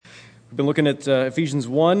We've been looking at Ephesians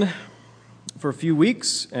 1 for a few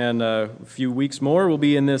weeks, and a few weeks more we'll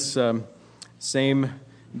be in this same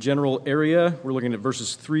general area. We're looking at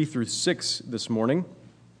verses 3 through 6 this morning,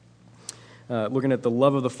 looking at the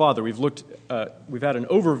love of the Father. We've had an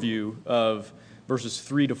overview of verses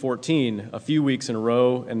 3 to 14 a few weeks in a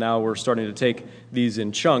row, and now we're starting to take these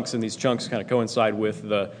in chunks, and these chunks kind of coincide with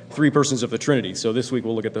the three persons of the Trinity. So this week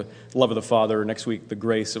we'll look at the love of the Father, next week the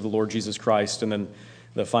grace of the Lord Jesus Christ, and then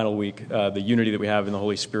the final week, the unity that we have in the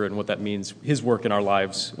Holy Spirit and what that means, His work in our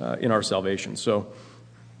lives, in our salvation. So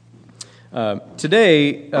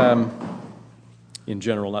today, in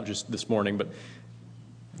general, not just this morning, but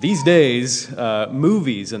these days,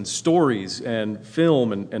 movies and stories and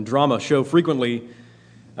film and drama show frequently,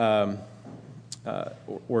 or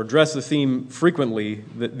address the theme frequently,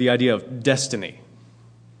 the idea of destiny,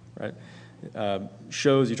 right?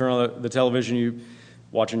 Shows, you turn on the television, you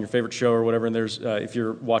watching your favorite show or whatever, and there's if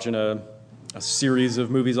you're watching a series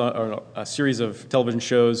of movies or a series of television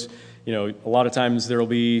shows, you know, a lot of times there will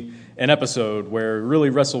be an episode where you really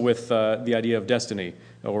wrestle with the idea of destiny,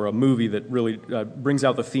 or a movie that really brings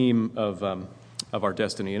out the theme of our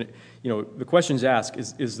destiny. And the questions asked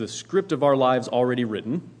is the script of our lives already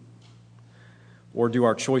written, or do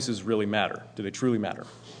our choices really matter? Do they truly matter?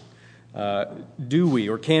 Do we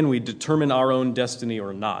or can we determine our own destiny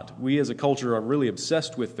or not? We as a culture are really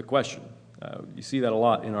obsessed with the question. You see that a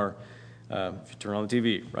lot in our, if you turn on the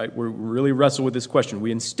TV, right? We really wrestle with this question.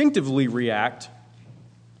 We instinctively react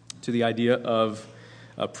to the idea of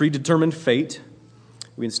a predetermined fate.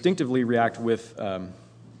 We instinctively react with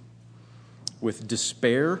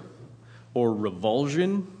despair or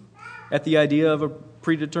revulsion at the idea of a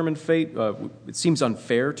predetermined fate. It seems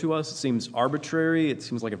unfair to us. It seems arbitrary. It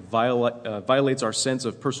seems like it violates our sense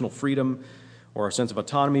of personal freedom or our sense of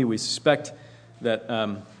autonomy. We suspect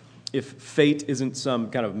that if fate isn't some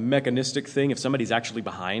kind of mechanistic thing, if somebody's actually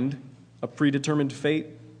behind a predetermined fate,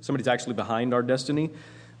 somebody's actually behind our destiny,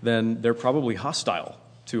 then they're probably hostile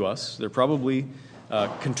to us. They're probably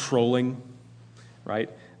controlling, right?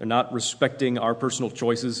 They're not respecting our personal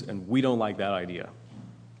choices, and we don't like that idea.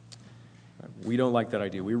 We don't like that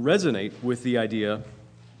idea. We resonate with the idea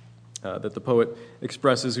that the poet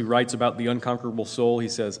expresses, who writes about the unconquerable soul. He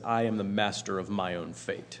says, I am the master of my own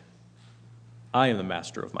fate. I am the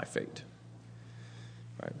master of my fate.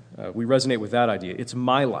 Right? We resonate with that idea. It's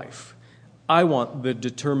my life. I want the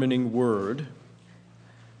determining word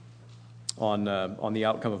on the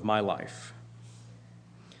outcome of my life.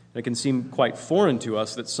 And it can seem quite foreign to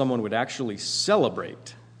us that someone would actually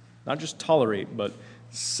celebrate, not just tolerate, but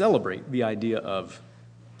celebrate the idea of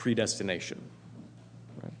predestination.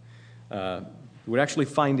 Right? Would actually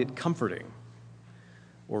find it comforting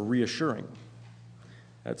or reassuring.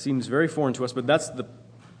 That seems very foreign to us, but that's the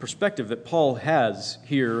perspective that Paul has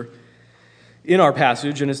here in our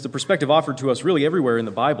passage, and it's the perspective offered to us really everywhere in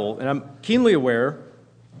the Bible. And I'm keenly aware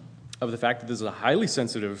of the fact that this is a highly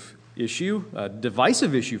sensitive issue, a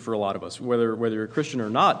divisive issue for a lot of us, whether you're a Christian or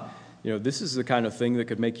not. This is the kind of thing that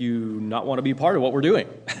could make you not want to be part of what we're doing,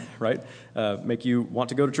 right? Make you want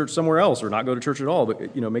to go to church somewhere else or not go to church at all,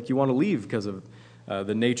 but, make you want to leave because of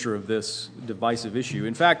the nature of this divisive issue.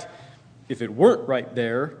 In fact, if it weren't right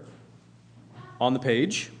there on the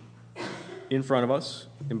page in front of us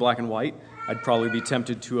in black and white, I'd probably be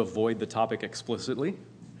tempted to avoid the topic explicitly,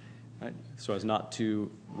 right? So as not to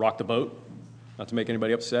rock the boat, not to make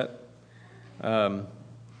anybody upset.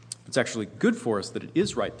 It's actually good for us that it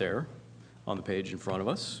is right there on the page in front of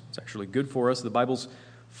us. It's actually good for us. The Bible's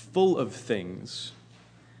full of things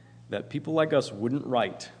that people like us wouldn't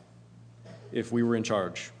write if we were in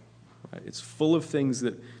charge. Right? It's full of things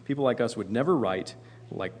that people like us would never write,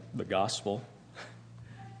 like the gospel,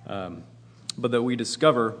 but that we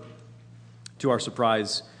discover, to our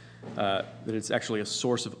surprise, that it's actually a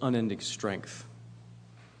source of unending strength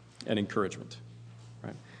and encouragement.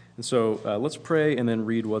 And so let's pray and then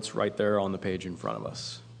read what's right there on the page in front of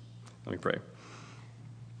us. Let me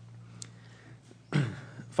pray.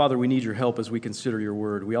 Father, we need your help as we consider your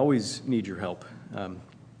word. We always need your help.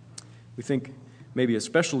 We think maybe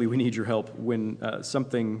especially we need your help when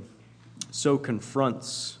something so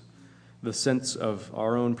confronts the sense of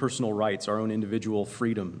our own personal rights, our own individual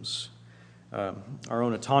freedoms, our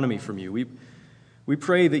own autonomy from you. We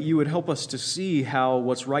pray that you would help us to see how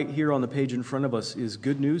what's right here on the page in front of us is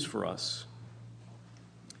good news for us,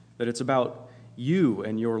 that it's about you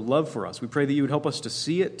and your love for us. We pray that you would help us to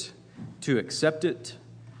see it, to accept it,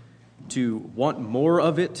 to want more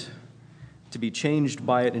of it, to be changed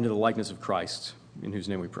by it into the likeness of Christ, in whose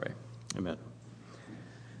name we pray. Amen.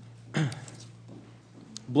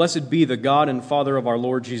 Blessed be the God and Father of our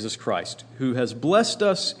Lord Jesus Christ, who has blessed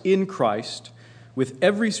us in Christ with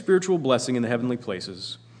every spiritual blessing in the heavenly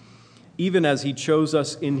places, even as he chose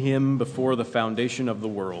us in him before the foundation of the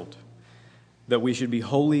world, that we should be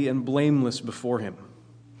holy and blameless before him.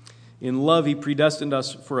 In love he predestined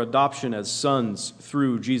us for adoption as sons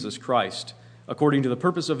through Jesus Christ, according to the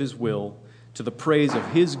purpose of his will, to the praise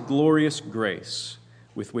of his glorious grace,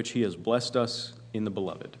 with which he has blessed us in the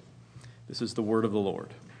Beloved. This is the word of the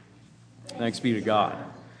Lord. Thanks be to God.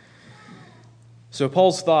 So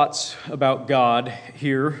Paul's thoughts about God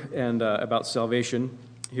here and about salvation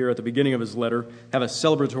here at the beginning of his letter have a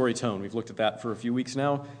celebratory tone. We've looked at that for a few weeks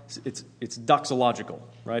now. It's doxological,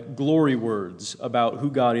 right? Glory words about who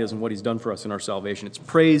God is and what he's done for us in our salvation. It's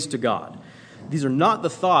praise to God. These are not the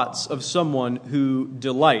thoughts of someone who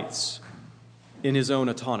delights in his own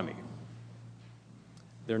autonomy.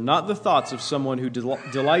 They're not the thoughts of someone who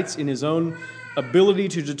delights in his own ability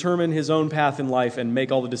to determine his own path in life and make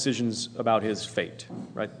all the decisions about his fate,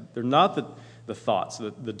 right? They're not the thoughts,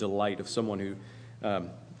 the delight of someone who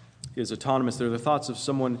is autonomous. They're the thoughts of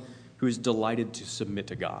someone who is delighted to submit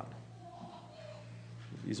to God.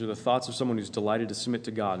 These are the thoughts of someone who's delighted to submit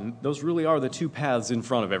to God. And those really are the two paths in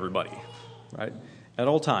front of everybody, right? At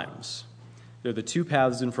all times. They're the two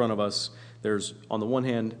paths in front of us. There's, on the one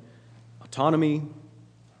hand, autonomy,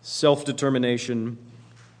 self-determination,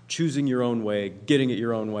 choosing your own way, getting it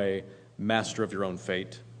your own way, master of your own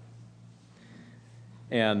fate.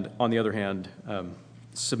 And on the other hand,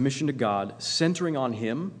 submission to God, centering on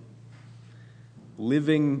him,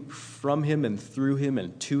 living from him and through him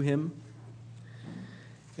and to him.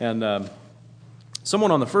 And someone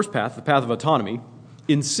on the first path, the path of autonomy,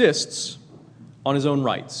 insists on his own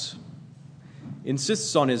rights,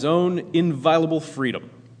 insists on his own inviolable freedom.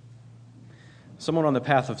 Someone on the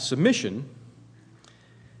path of submission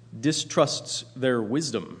distrusts their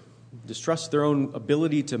wisdom, distrusts their own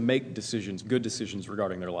ability to make decisions, good decisions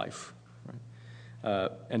regarding their life,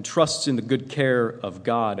 right? And trusts in the good care of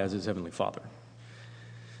God as his heavenly Father.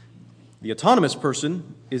 The autonomous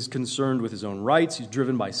person is concerned with his own rights. He's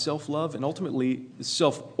driven by self-love and ultimately is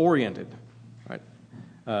self-oriented, right?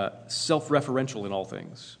 Self-referential in all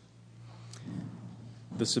things.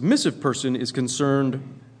 The submissive person is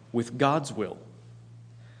concerned with God's will,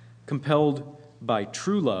 compelled by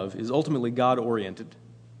true love, is ultimately God-oriented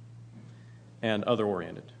and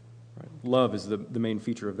other-oriented. Right? Love is the main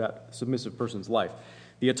feature of that submissive person's life.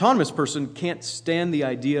 The autonomous person can't stand the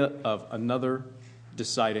idea of another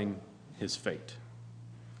deciding his fate.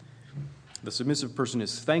 The submissive person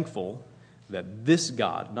is thankful that this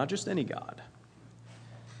God, not just any God,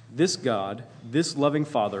 this God, this loving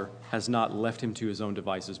Father, has not left him to his own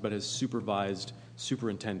devices, but has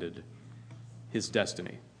superintended his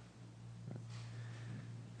destiny.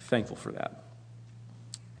 Thankful for that.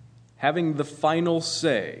 Having the final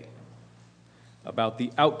say about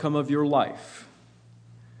the outcome of your life,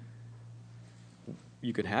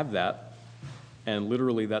 you can have that, and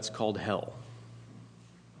literally that's called hell.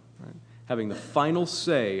 Right? Having the final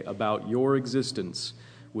say about your existence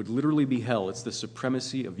would literally be hell. It's the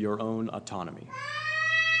supremacy of your own autonomy,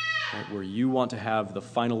 right? Where you want to have the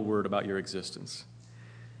final word about your existence.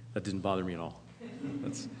 That didn't bother me at all.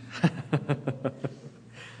 That's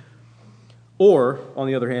Or, on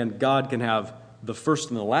the other hand, God can have the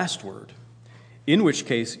first and the last word, in which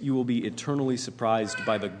case you will be eternally surprised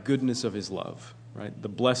by the goodness of his love, right? The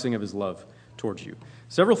blessing of his love towards you.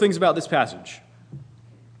 Several things about this passage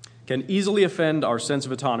can easily offend our sense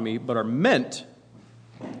of autonomy, but are meant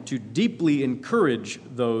to deeply encourage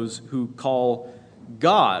those who call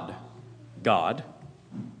God, God,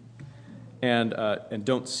 and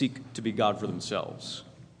don't seek to be God for themselves.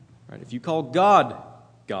 Right? If you call God,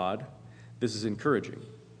 God, this is encouraging.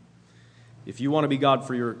 If you want to be God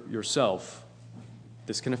for yourself,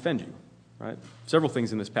 this can offend you, right? Several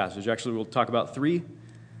things in this passage. Actually, we'll talk about three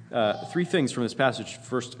things from this passage.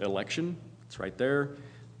 First, election. It's right there.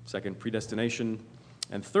 Second, predestination.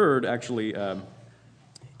 And third, actually,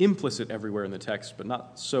 implicit everywhere in the text, but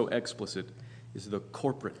not so explicit, is the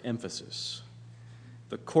corporate emphasis.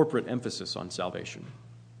 The corporate emphasis on salvation.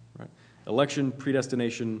 Right? Election,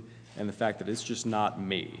 predestination, and the fact that it's just not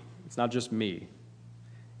me. It's not just me,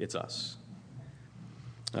 it's us.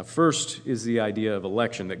 Now, first is the idea of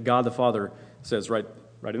election, that God the Father says right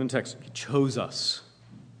in the text, he chose us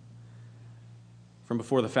from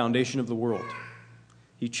before the foundation of the world.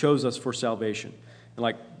 He chose us for salvation. And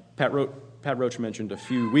like Pat Roach mentioned a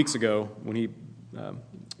few weeks ago when he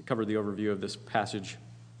covered the overview of this passage,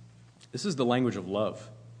 this is the language of love.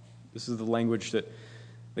 This is the language that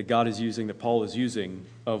God is using, that Paul is using,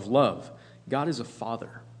 of love. God is a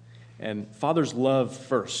father. And fathers love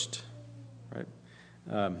first, right?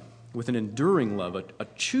 With an enduring love, a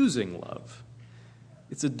choosing love.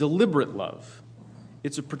 It's a deliberate love.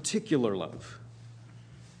 It's a particular love.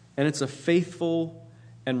 And it's a faithful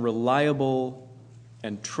and reliable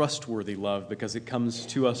and trustworthy love because it comes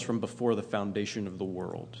to us from before the foundation of the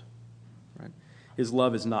world. Right? His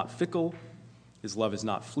love is not fickle. His love is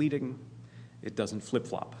not fleeting. It doesn't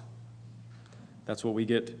flip-flop. That's what we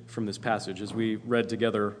get from this passage. As we read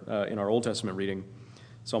together in our Old Testament reading,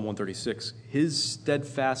 Psalm 136, his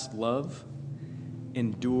steadfast love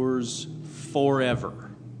endures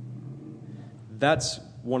forever. That's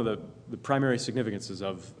one of the primary significances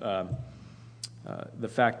of the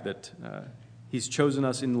fact that he's chosen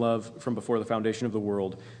us in love from before the foundation of the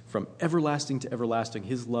world. From everlasting to everlasting,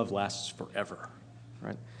 his love lasts forever.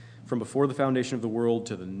 Right? From before the foundation of the world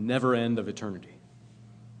to the never end of eternity.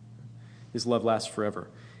 His love lasts forever.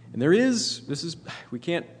 And we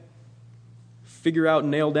can't figure out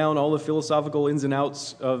and nail down all the philosophical ins and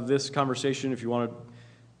outs of this conversation. If you want to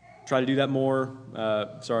try to do that more,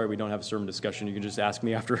 sorry, we don't have a sermon discussion. You can just ask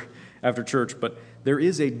me after church. But there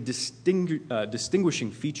is a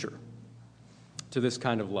distinguishing feature to this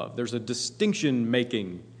kind of love. There's a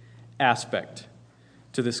distinction-making aspect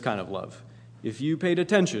to this kind of love. If you paid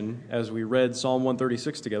attention as we read Psalm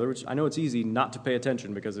 136 together, which I know it's easy not to pay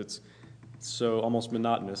attention because it's so almost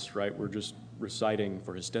monotonous, right? We're just reciting,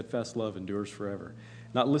 for his steadfast love endures forever.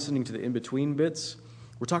 Not listening to the in-between bits.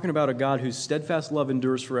 We're talking about a God whose steadfast love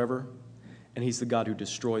endures forever, and he's the God who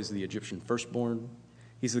destroys the Egyptian firstborn.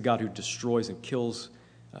 He's the God who destroys and kills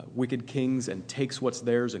wicked kings and takes what's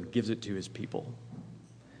theirs and gives it to his people.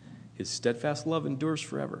 His steadfast love endures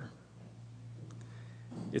forever.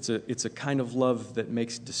 It's a kind of love that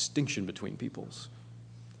makes distinction between peoples.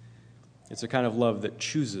 It's a kind of love that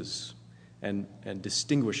chooses and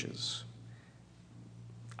distinguishes.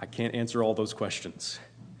 I can't answer all those questions.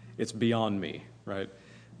 It's beyond me, right?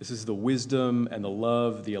 This is the wisdom and the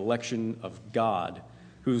love, the election of God,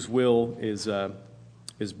 whose will is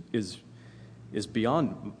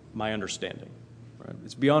beyond my understanding. Right?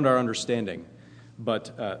 It's beyond our understanding.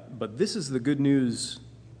 But this is the good news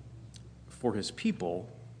for his people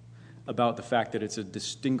about the fact that it's a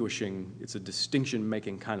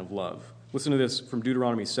distinction-making kind of love. Listen to this from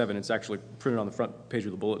Deuteronomy 7. It's actually printed on the front page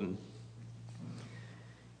of the bulletin.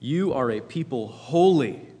 You are a people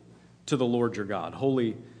holy to the Lord your God.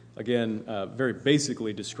 Holy, again, very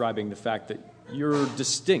basically describing the fact that you're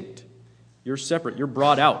distinct. You're separate. You're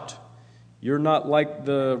brought out. You're not like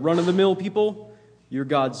the run-of-the-mill people. You're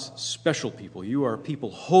God's special people. You are a people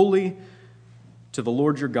holy to the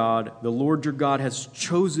Lord your God. The Lord your God has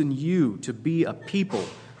chosen you to be a people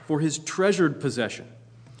for his treasured possession.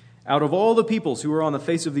 Out of all the peoples who are on the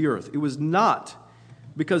face of the earth, it was not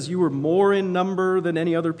because you were more in number than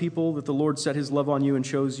any other people that the Lord set his love on you and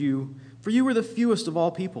chose you, for you were the fewest of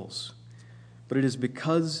all peoples. But it is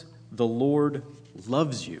because the Lord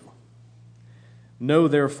loves you. Know,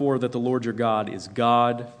 therefore, that the Lord your God is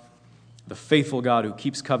God, the faithful God who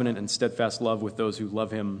keeps covenant and steadfast love with those who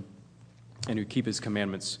love him and who keep his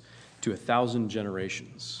commandments to 1,000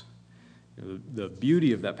 generations. The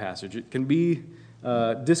beauty of that passage, it can be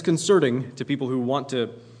disconcerting to people who want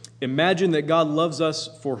to imagine that God loves us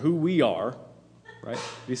for who we are, right?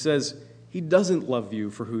 He says he doesn't love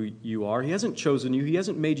you for who you are. He hasn't chosen you. He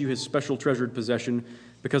hasn't made you his special treasured possession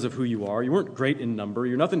because of who you are. You weren't great in number.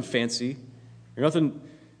 You're nothing fancy. You're nothing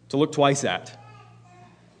to look twice at.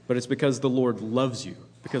 But it's because the Lord loves you,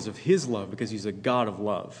 because of his love, because he's a God of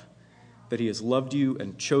love, that he has loved you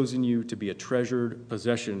and chosen you to be a treasured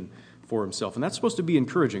possession for himself. And that's supposed to be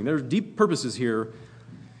encouraging. There are deep purposes here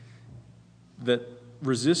that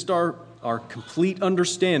resist our complete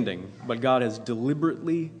understanding, but God has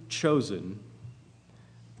deliberately chosen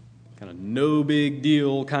kind of no big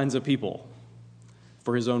deal kinds of people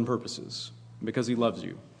for his own purposes because he loves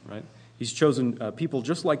you, right? He's chosen people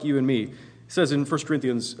just like you and me. It says in 1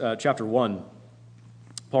 Corinthians chapter 1,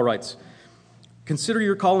 Paul writes, "Consider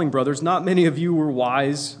your calling, brothers. Not many of you were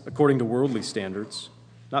wise according to worldly standards.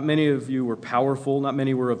 Not many of you were powerful. Not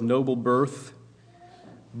many were of noble birth.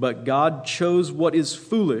 But God chose what is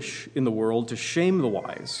foolish in the world to shame the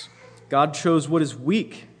wise. God chose what is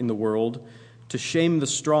weak in the world to shame the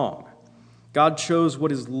strong. God chose what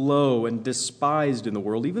is low and despised in the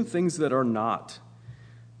world, even things that are not,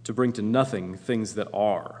 to bring to nothing things that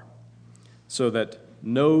are, so that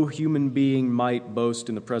no human being might boast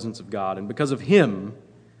in the presence of God. And because of him,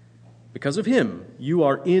 you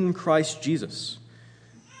are in Christ Jesus,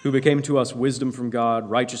 who became to us wisdom from God,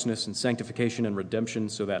 righteousness and sanctification and redemption,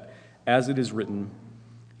 so that, as it is written,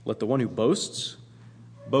 let the one who boasts,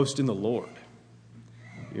 boast in the Lord.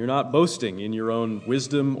 You're not boasting in your own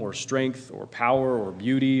wisdom or strength or power or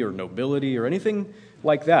beauty or nobility or anything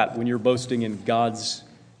like that when you're boasting in God's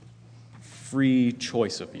free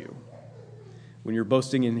choice of you. When you're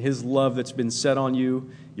boasting in His love that's been set on you,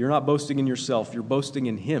 you're not boasting in yourself, you're boasting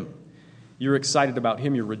in Him. You're excited about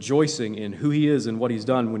Him, you're rejoicing in who He is and what He's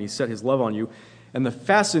done when He set His love on you. And the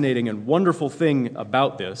fascinating and wonderful thing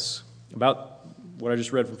about this, about what I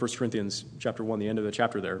just read from 1 Corinthians chapter 1, the end of the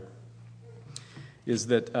chapter there, is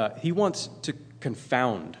that He wants to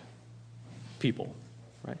confound people,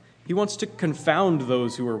 right? He wants to confound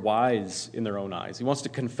those who are wise in their own eyes. He wants to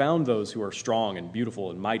confound those who are strong and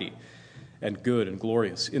beautiful and mighty and good and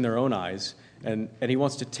glorious in their own eyes. And He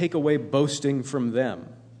wants to take away boasting from them.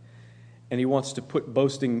 And He wants to put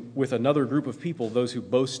boasting with another group of people, those who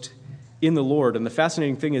boast in the Lord. And the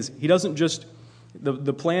fascinating thing is, He doesn't just,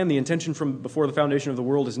 the plan, the intention from before the foundation of the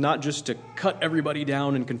world is not just to cut everybody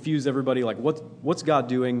down and confuse everybody, like what's God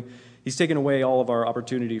doing? He's taken away all of our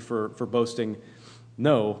opportunity for boasting.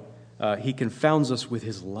 No, He confounds us with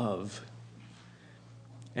His love.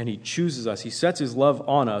 And He chooses us. He sets His love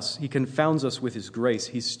on us. He confounds us with His grace.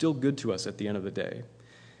 He's still good to us at the end of the day.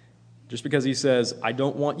 Just because He says, I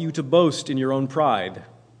don't want you to boast in your own pride,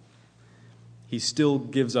 He still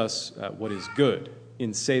gives us what is good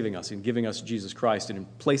in saving us, in giving us Jesus Christ, and in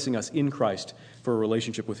placing us in Christ for a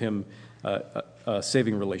relationship with Him, a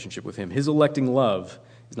saving relationship with Him. His electing love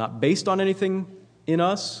is not based on anything in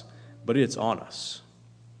us, but it's on us.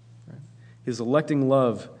 His electing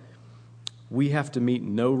love, we have to meet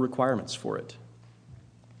no requirements for it.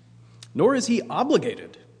 Nor is He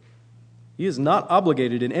obligated. He is not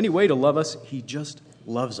obligated in any way to love us. He just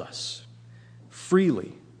loves us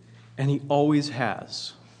freely, and He always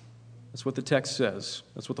has. That's what the text says.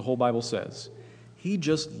 That's what the whole Bible says. He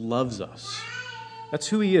just loves us. That's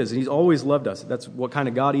who He is, and He's always loved us. That's what kind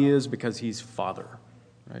of God He is, because He's Father,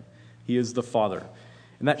 right? He is the Father.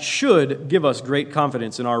 And that should give us great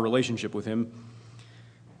confidence in our relationship with Him.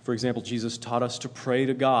 For example, Jesus taught us to pray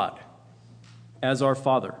to God as our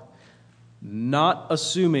Father, not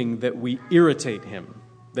assuming that we irritate Him,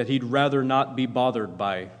 that He'd rather not be bothered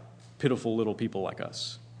by pitiful little people like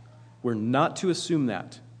us. We're not to assume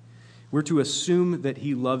that. We're to assume that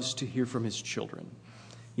He loves to hear from His children.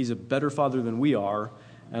 He's a better Father than we are,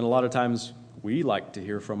 and a lot of times we like to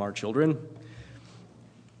hear from our children.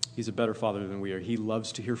 He's a better Father than we are. He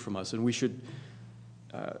loves to hear from us, and we should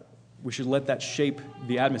let that shape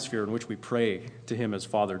the atmosphere in which we pray to Him as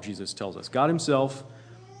Father, Jesus tells us. God Himself,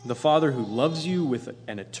 the Father who loves you with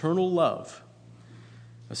an eternal love,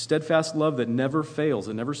 a steadfast love that never fails,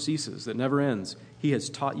 that never ceases, that never ends. He has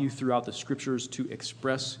taught you throughout the Scriptures to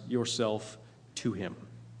express yourself to Him.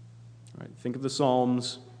 All right, think of the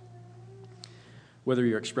Psalms. Whether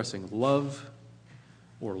you're expressing love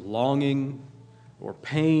or longing or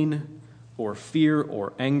pain or fear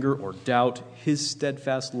or anger or doubt, His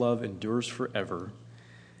steadfast love endures forever,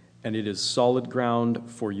 and it is solid ground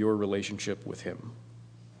for your relationship with Him.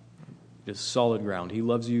 It is solid ground. He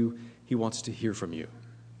loves you. He wants to hear from you.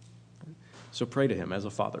 So pray to Him as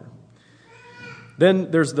a Father.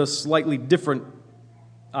 Then there's the slightly different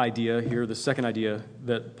idea here, the second idea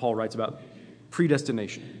that Paul writes about,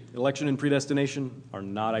 predestination. Election and predestination are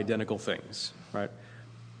not identical things, right?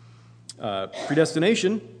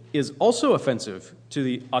 Predestination is also offensive to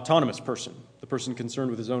the autonomous person, the person concerned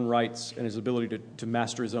with his own rights and his ability to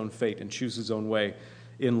master his own fate and choose his own way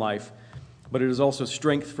in life. But it is also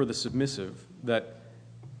strength for the submissive that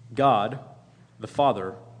God, the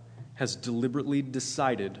Father, has deliberately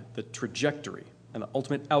decided the trajectory and the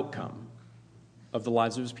ultimate outcome of the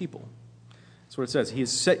lives of His people. That's what it says. He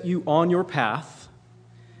has set you on your path,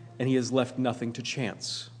 and He has left nothing to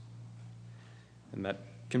chance. And that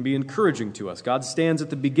can be encouraging to us. God stands at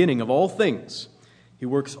the beginning of all things. He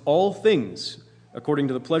works all things according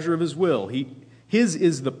to the pleasure of His will. His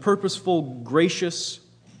is the purposeful, gracious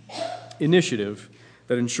initiative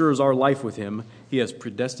that ensures our life with Him. He has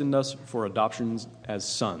predestined us for adoptions as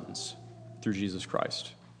sons through Jesus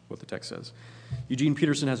Christ, what the text says. Eugene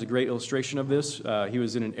Peterson has a great illustration of this. He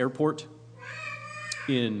was in an airport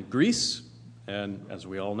in Greece, and as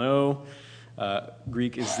we all know,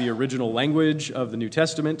 Greek is the original language of the New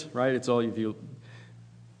Testament, right? It's all, if you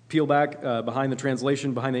peel back behind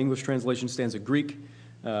the English translation stands a Greek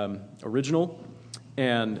original.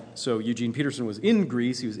 And so Eugene Peterson was in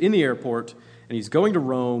Greece, he was in the airport, and he's going to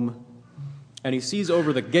Rome, and he sees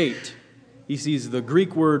over the gate, he sees the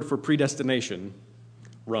Greek word for predestination,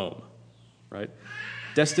 Rome, right?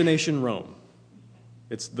 Destination Rome.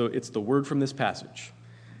 It's the word from this passage.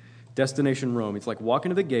 Destination Rome. It's like walking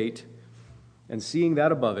to the gate and seeing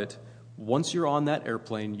that above it. once you're on that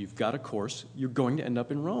airplane, you've got a course, you're going to end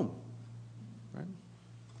up in Rome, right?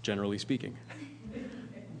 Generally speaking.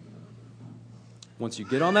 Once you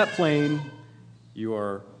get on that plane, you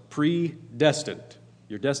are predestined.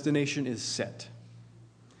 Your destination is set.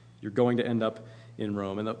 You're going to end up in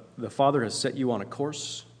Rome. And the Father has set you on a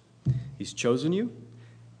course. He's chosen you,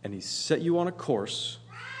 and He's set you on a course.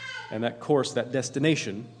 And that course, that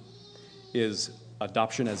destination, is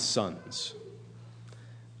adoption as sons.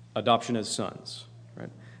 Adoption as sons,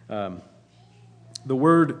 right? The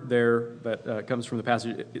word there that comes from the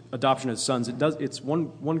passage, adoption as sons, it's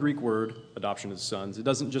one Greek word, adoption as sons. It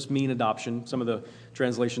doesn't just mean adoption. Some of the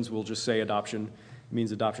translations will just say adoption. It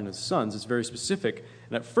means adoption as sons. It's very specific.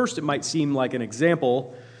 And at first it might seem like an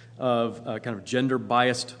example of kind of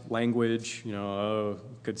gender-biased language.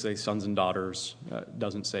 Could say sons and daughters.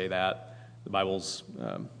 Doesn't say that. The Bible's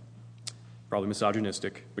probably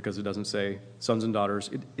misogynistic because it doesn't say sons and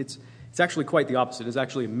daughters. It's actually quite the opposite. It's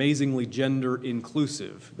actually amazingly gender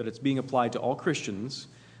inclusive, that it's being applied to all Christians,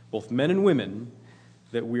 both men and women,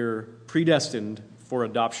 that we're predestined for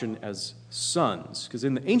adoption as sons. Because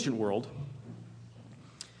in the ancient world,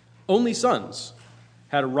 only sons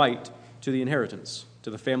had a right to the inheritance, to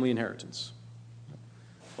the family inheritance.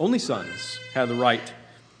 Only sons had the right.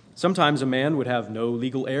 Sometimes a man would have no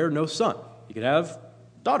legal heir, no son. He could have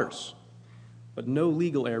daughters, but no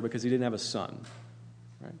legal heir because he didn't have a son.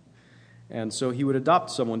 Right? And so he would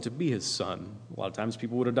adopt someone to be his son. A lot of times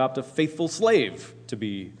people would adopt a faithful slave to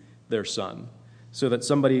be their son, so that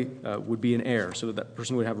somebody would be an heir, so that that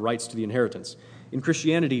person would have rights to the inheritance. In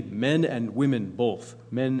Christianity, men and women both,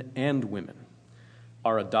 men and women,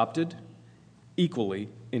 are adopted equally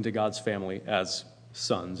into God's family as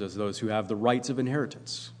sons, as those who have the rights of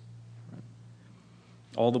inheritance.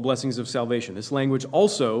 All the blessings of salvation. This language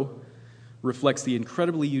also reflects the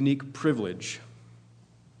incredibly unique privilege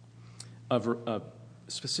of a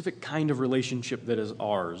specific kind of relationship that is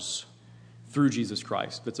ours through Jesus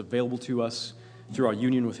Christ, that's available to us through our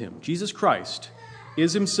union with Him. Jesus Christ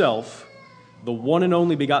is Himself the one and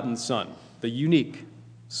only begotten Son, the unique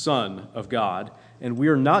Son of God, and we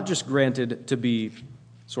are not just granted to be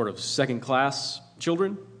sort of second-class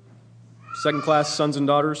children, second-class sons and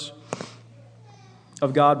daughters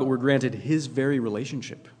of God, but we're granted His very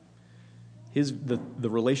relationship. The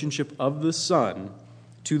relationship of the Son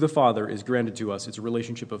to the Father is granted to us. It's a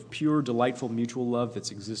relationship of pure, delightful, mutual love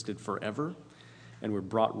that's existed forever, and we're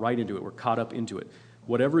brought right into it. We're caught up into it.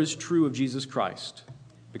 Whatever is true of Jesus Christ,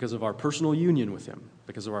 because of our personal union with Him,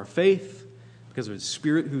 because of our faith, because of His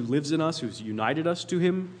Spirit who lives in us, who's united us to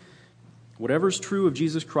Him, whatever is true of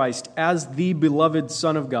Jesus Christ as the beloved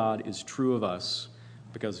Son of God is true of us,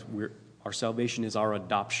 because our salvation is our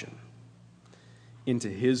adoption into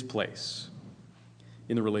His place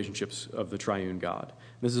in the relationships of the triune God.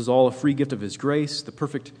 This is all a free gift of His grace. The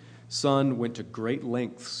perfect Son went to great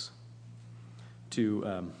lengths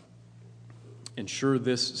to ensure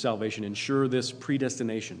this salvation, ensure this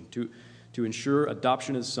predestination, to ensure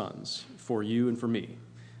adoption as sons for you and for me.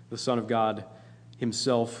 The Son of God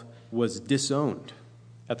Himself was disowned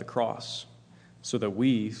at the cross so that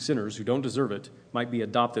we, sinners who don't deserve it, might be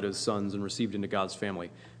adopted as sons and received into God's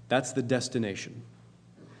family. That's the destination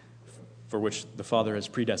for which the Father has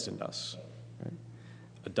predestined us. Right?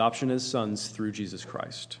 Adoption as sons through Jesus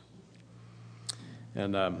Christ.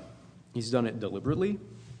 And He's done it deliberately.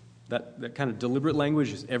 That kind of deliberate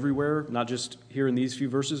language is everywhere, not just here in these few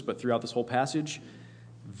verses, but throughout this whole passage.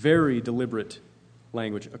 Very deliberate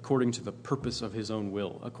language according to the purpose of His own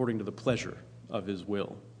will, according to the pleasure of His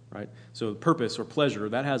will. Right? So purpose or pleasure,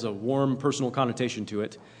 that has a warm personal connotation to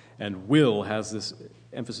it, and will has this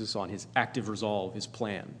emphasis on His active resolve, His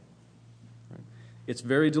plan. Right? It's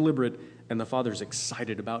very deliberate, and the Father's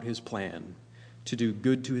excited about His plan to do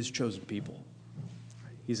good to His chosen people.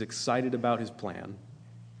 He's excited about His plan.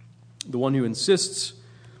 The one who insists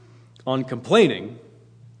on complaining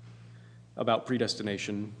about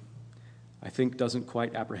predestination, I think, doesn't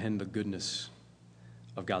quite apprehend the goodness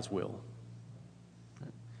of God's will.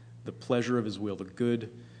 The pleasure of His will, the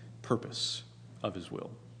good purpose of His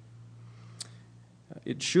will.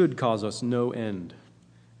 It should cause us no end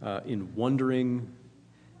in wondering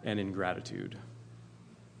and in gratitude.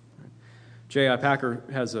 J.I. Packer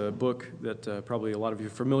has a book that probably a lot of you are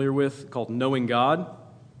familiar with called Knowing God.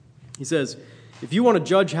 He says, if you want to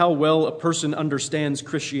judge how well a person understands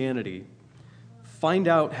Christianity, find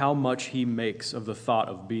out how much he makes of the thought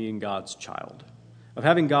of being God's child, of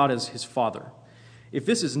having God as his Father. If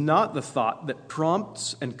this is not the thought that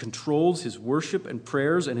prompts and controls his worship and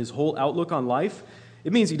prayers and his whole outlook on life,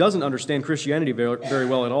 it means he doesn't understand Christianity very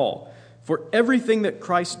well at all. For everything that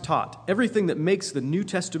Christ taught, everything that makes the New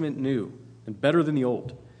Testament new and better than the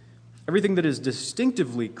Old, everything that is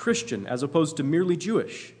distinctively Christian as opposed to merely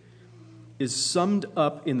Jewish, is summed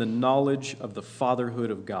up in the knowledge of the fatherhood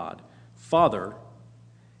of God. Father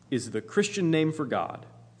is the Christian name for God.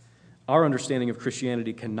 Our understanding of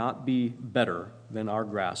Christianity cannot be better than our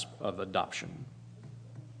grasp of adoption.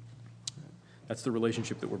 That's the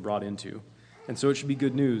relationship that we're brought into. And so it should be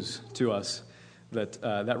good news to us that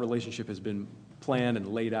that relationship has been planned and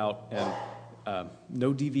laid out, and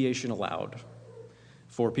no deviation allowed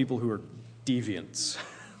for people who are deviants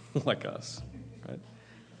like us. Right?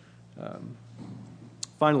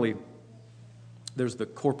 Finally, there's the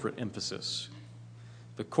corporate emphasis.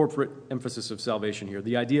 The corporate emphasis of salvation here.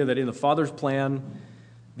 The idea that in the Father's plan,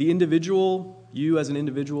 the individual, you as an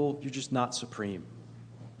individual, you're just not supreme.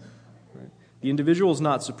 Right? The individual is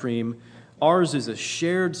not supreme. Ours is a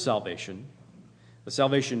shared salvation, a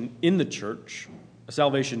salvation in the church, a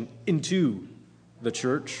salvation into the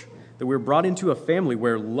church, that we're brought into a family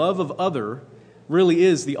where love of other really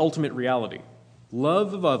is the ultimate reality.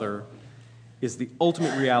 Love of other is the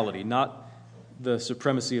ultimate reality, not the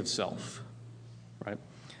supremacy of self. Right?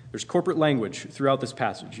 There's corporate language throughout this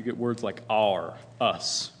passage. You get words like our,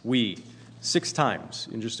 us, we, 6 times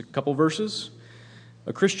in just a couple verses.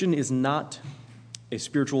 A Christian is not a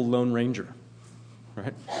spiritual lone ranger.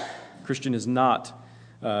 Right? A Christian is not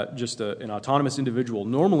just an autonomous individual.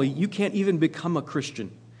 Normally, you can't even become a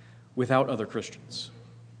Christian without other Christians.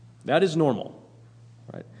 That is normal.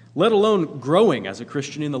 Right? Let alone growing as a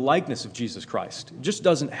Christian in the likeness of Jesus Christ. It just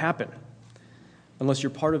doesn't happen unless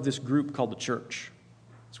you're part of this group called the church.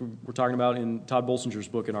 So we're talking about in Todd Bolsinger's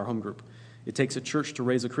book in our home group. It takes a church to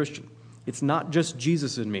raise a Christian. It's not just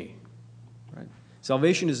Jesus and me. Right?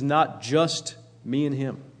 Salvation is not just me and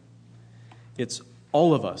him. It's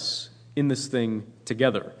all of us in this thing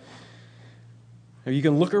together. Now you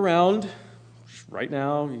can look around right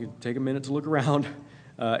now. You can take a minute to look around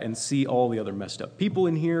and see all the other messed up people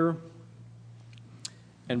in here.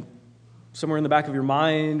 And somewhere in the back of your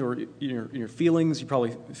mind or in your feelings, you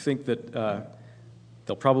probably think that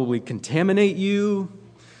they'll probably contaminate you.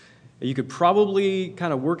 You could probably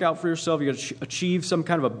kind of work out for yourself. You could achieve some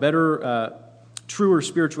kind of a better, truer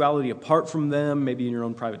spirituality apart from them, maybe in your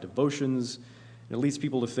own private devotions. It leads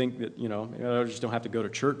people to think that, I just don't have to go to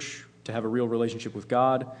church to have a real relationship with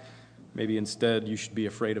God. Maybe instead you should be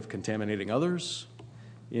afraid of contaminating others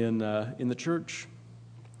in the church.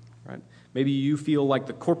 Right? Maybe you feel like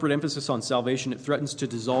the corporate emphasis on salvation, it threatens to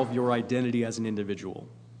dissolve your identity as an individual.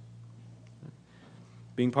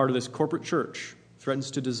 Being part of this corporate church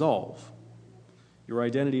threatens to dissolve your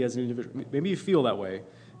identity as an individual. Maybe you feel that way.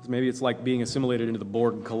 Maybe it's like being assimilated into the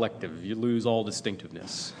Borg collective. You lose all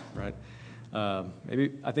distinctiveness, right?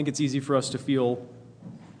 Maybe I think it's easy for us to feel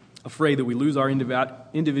afraid that we lose our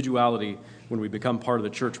individuality when we become part of the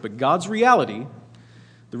church. But God's reality,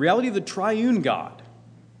 the reality of the triune God,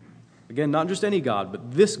 again, not just any God,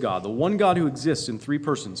 but this God, the one God who exists in 3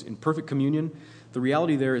 persons in perfect communion, the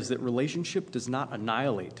reality there is that relationship does not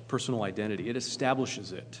annihilate personal identity. It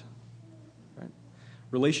establishes it. Right?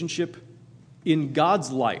 Relationship in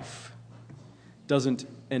God's life doesn't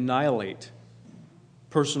annihilate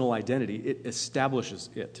personal identity. It establishes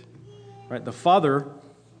it. Right? The Father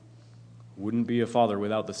wouldn't be a father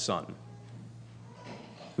without the Son.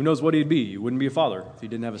 Who knows what he'd be? He wouldn't be a father if he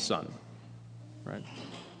didn't have a son. Right?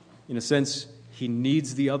 In a sense, he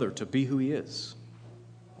needs the other to be who he is.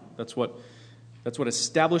 That's what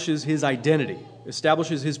establishes his identity,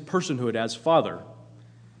 establishes his personhood as Father,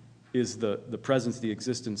 is the presence, the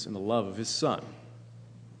existence, and the love of his Son.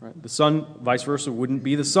 Right? The Son, vice versa, wouldn't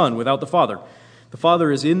be the Son without the Father. The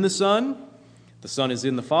Father is in the Son is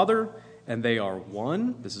in the Father, and they are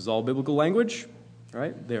one. This is all biblical language.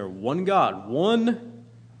 Right? They are one God. One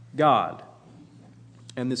God.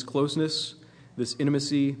 And this closeness, this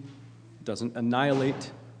intimacy, doesn't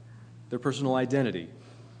annihilate their personal identity.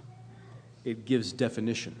 It gives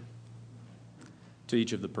definition to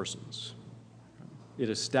each of the persons. It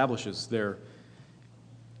establishes their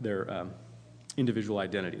individual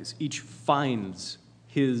identities. Each finds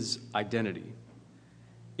his identity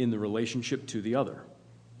in the relationship to the other.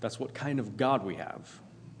 That's what kind of God we have.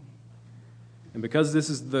 And because this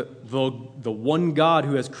is the one God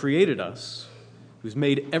who has created us, who's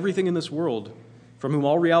made everything in this world, from whom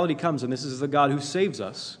all reality comes, and this is the God who saves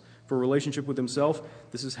us for a relationship with himself,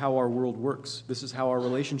 this is how our world works. This is how our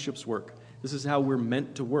relationships work. This is how we're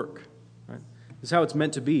meant to work. Right? This is how it's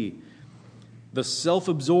meant to be. The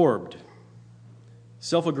self-absorbed,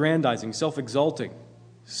 self-aggrandizing, self-exalting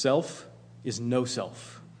self is no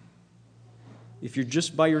self. If you're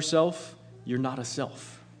just by yourself, you're not a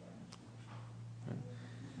self.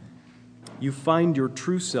 You find your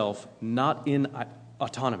true self not in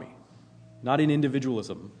autonomy, not in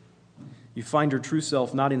individualism. You find your true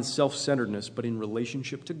self not in self-centeredness, but in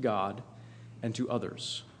relationship to God and to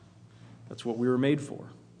others. That's what we were made for,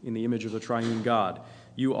 in the image of the triune God.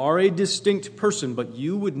 You are a distinct person, but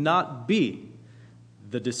you would not be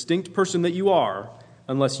the distinct person that you are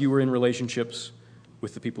unless you were in relationships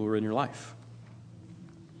with the people who are in your life.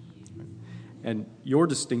 And your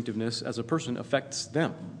distinctiveness as a person affects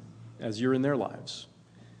them as you're in their lives.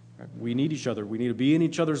 We need each other. We need to be in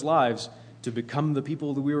each other's lives to become the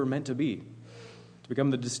people that we were meant to be, to become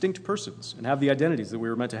the distinct persons and have the identities that we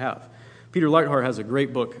were meant to have. Peter Leithart has a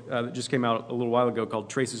great book that just came out a little while ago called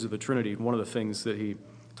Traces of the Trinity. One of the things that he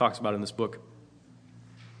talks about in this book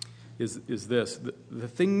is this. The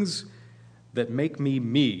things that make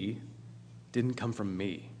me didn't come from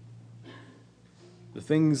me. The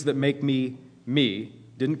things that make me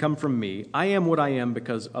didn't come from me. I am what I am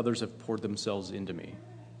because others have poured themselves into me.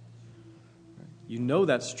 You know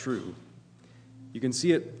that's true. You can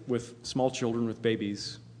see it with small children, with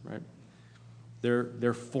babies, right?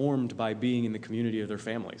 They're formed by being in the community of their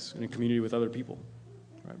families and in community with other people,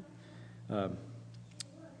 right?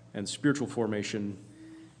 And spiritual formation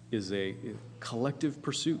is a collective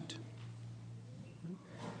pursuit.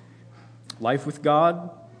 Life with God,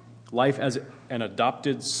 life as an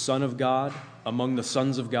adopted son of God among the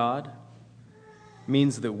sons of God,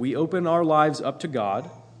 means that we open our lives up to God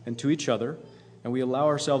and to each other, and we allow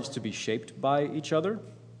ourselves to be shaped by each other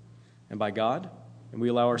and by God, and we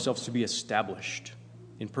allow ourselves to be established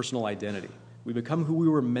in personal identity. We become who we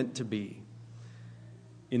were meant to be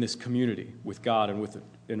in this community with God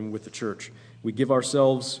and with the church. We give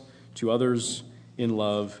ourselves to others in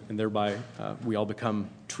love, and thereby we all become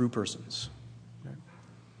true persons. Okay?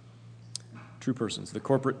 True persons, the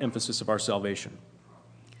corporate emphasis of our salvation.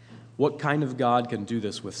 What kind of God can do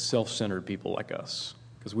this with self-centered people like us?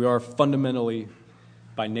 Because we are fundamentally,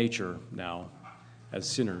 by nature now, as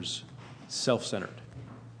sinners, self-centered.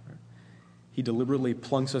 He deliberately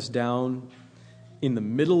plunks us down in the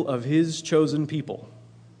middle of his chosen people.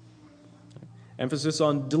 Emphasis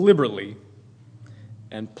on deliberately,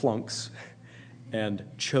 and plunks, and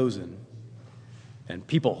chosen, and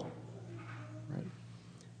people. Right?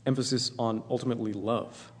 Emphasis on ultimately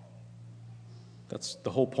love. That's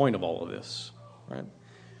the whole point of all of this, right?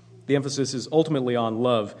 The emphasis is ultimately on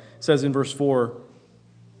love. It says in verse 4,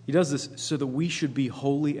 he does this so that we should be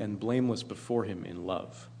holy and blameless before him in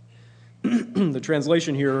love. The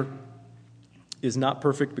translation here is not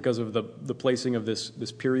perfect because of the placing of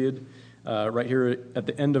this period. Right here at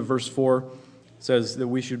the end of verse 4, says that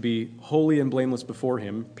we should be holy and blameless before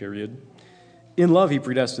him, period. In love he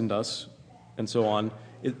predestined us, and so on.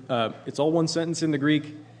 It's all one sentence in the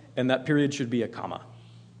Greek, and that period should be a comma.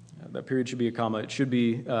 That period should be a comma. It should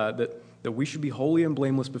be that we should be holy and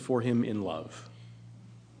blameless before him in love.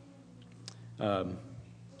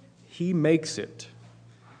 He makes it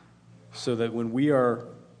so that when we are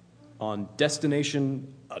on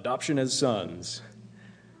destination adoption as sons,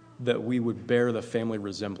 that we would bear the family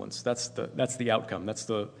resemblance. That's the outcome. That's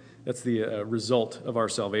the result of our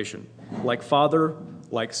salvation. Like Father,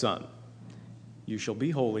 like Son. You shall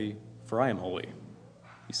be holy, for I am holy,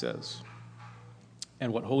 he says.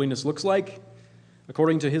 And what holiness looks like,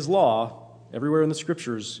 according to his law, everywhere in the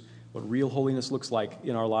Scriptures, what real holiness looks like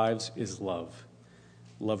in our lives is love.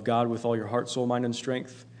 Love God with all your heart, soul, mind, and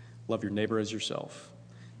strength. Love your neighbor as yourself.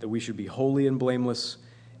 That we should be holy and blameless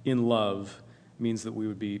in love means that we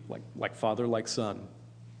would be like Father, like Son.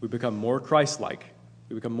 We become more Christ-like.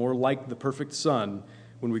 We become more like the perfect Son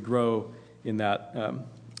when we grow in that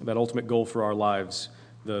ultimate goal for our lives,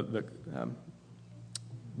 the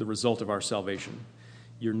result of our salvation.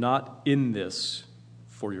 You're not in this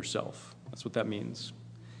for yourself. That's what that means.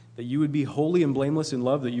 That you would be holy and blameless in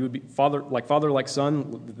love, that you would be Father, like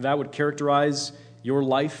Son, that would characterize your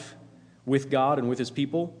life with God and with his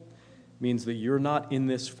people, means that you're not in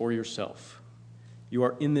this for yourself. You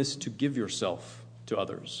are in this to give yourself to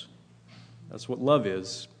others. That's what love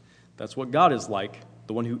is. That's what God is like,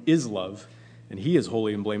 the one who is love, and he is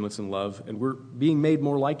holy and blameless in love, and we're being made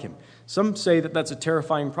more like him. Some say that that's a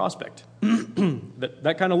terrifying prospect,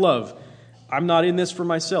 that kind of love. I'm not in this for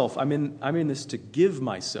myself. I'm in this to give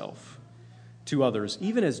myself to others,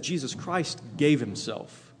 even as Jesus Christ gave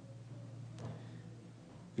himself.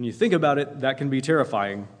 When you think about it, that can be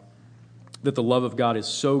terrifying, that the love of God is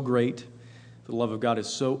so great, the love of God is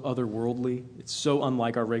so otherworldly, it's so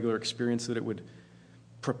unlike our regular experience that it would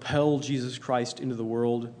propel Jesus Christ into the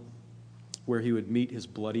world where he would meet his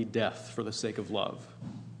bloody death for the sake of love.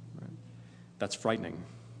 Right? That's frightening.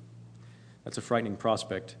 That's a frightening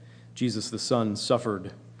prospect. Jesus the Son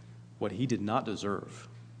suffered what he did not deserve.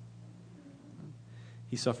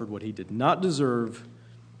 He suffered what he did not deserve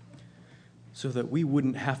so that we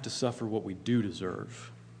wouldn't have to suffer what we do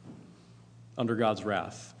deserve under God's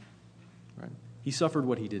wrath. Right? He suffered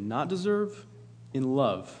what he did not deserve in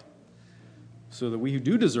love so that we who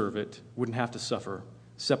do deserve it wouldn't have to suffer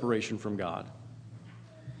separation from God.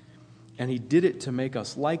 And he did it to make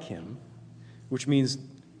us like him, which means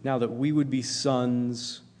now that we would be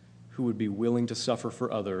sons who would be willing to suffer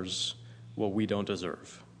for others what we don't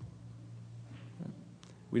deserve.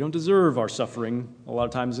 We don't deserve our suffering a lot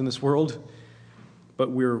of times in this world,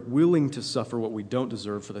 but we're willing to suffer what we don't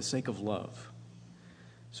deserve for the sake of love.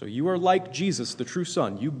 So you are like Jesus, the true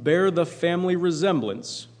Son. You bear the family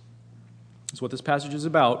resemblance. That's what this passage is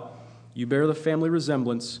about. You bear the family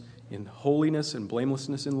resemblance in holiness and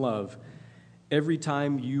blamelessness in love every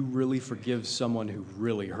time you really forgive someone who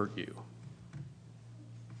really hurt you.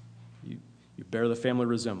 You bear the family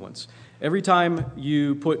resemblance. Every time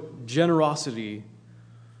you put generosity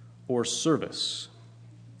or service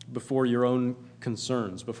before your own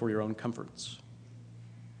concerns, before your own comforts.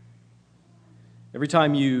 Every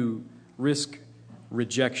time you risk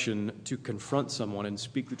rejection to confront someone and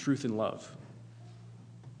speak the truth in love,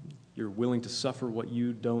 you're willing to suffer what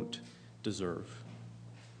you don't deserve.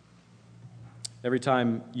 Every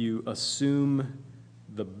time you assume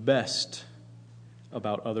the best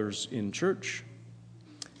about others in church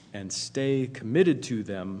and stay committed to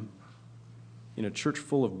them in a church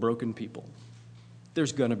full of broken people,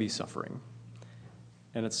 there's going to be suffering.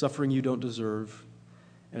 And it's suffering you don't deserve,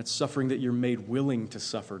 and it's suffering that you're made willing to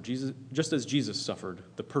suffer. Jesus, just as Jesus suffered,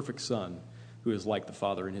 the perfect Son, who is like the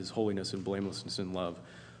Father in his holiness and blamelessness and love.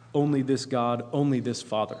 Only this God, only this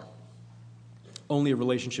Father, only a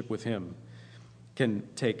relationship with him can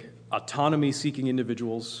take autonomy-seeking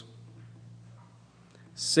individuals,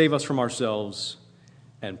 save us from ourselves,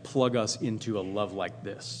 and plug us into a love like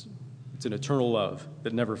this. It's an eternal love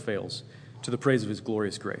that never fails, to the praise of his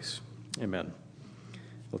glorious grace. Amen.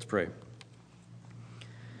 Let's pray.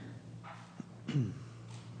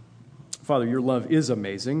 Father, your love is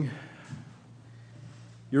amazing.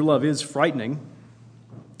 Your love is frightening.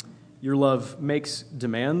 Your love makes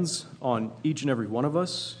demands on each and every one of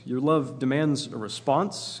us. Your love demands a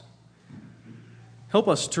response. Help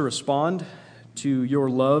us to respond to your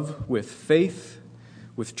love with faith,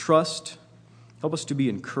 with trust. Help us to be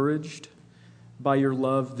encouraged by your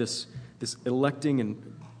love, this electing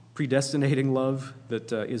and predestinating love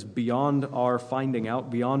that is beyond our finding out,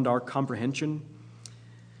 beyond our comprehension.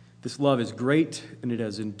 This love is great, and it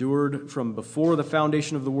has endured from before the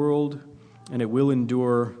foundation of the world, and it will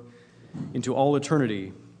endure into all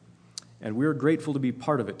eternity. And we're grateful to be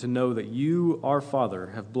part of it, to know that you, our Father,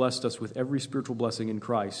 have blessed us with every spiritual blessing in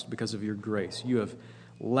Christ because of your grace. You have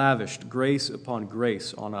lavished grace upon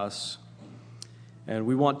grace on us. And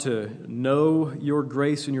we want to know your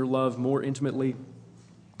grace and your love more intimately.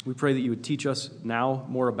 We pray that you would teach us now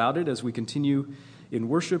more about it as we continue in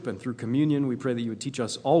worship and through communion. We pray that you would teach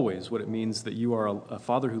us always what it means that you are a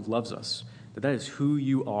Father who loves us, that is who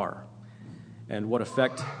you are, and what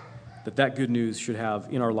effect that good news should have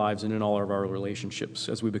in our lives and in all of our relationships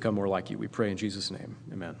as we become more like you. We pray in Jesus' name.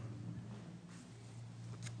 Amen.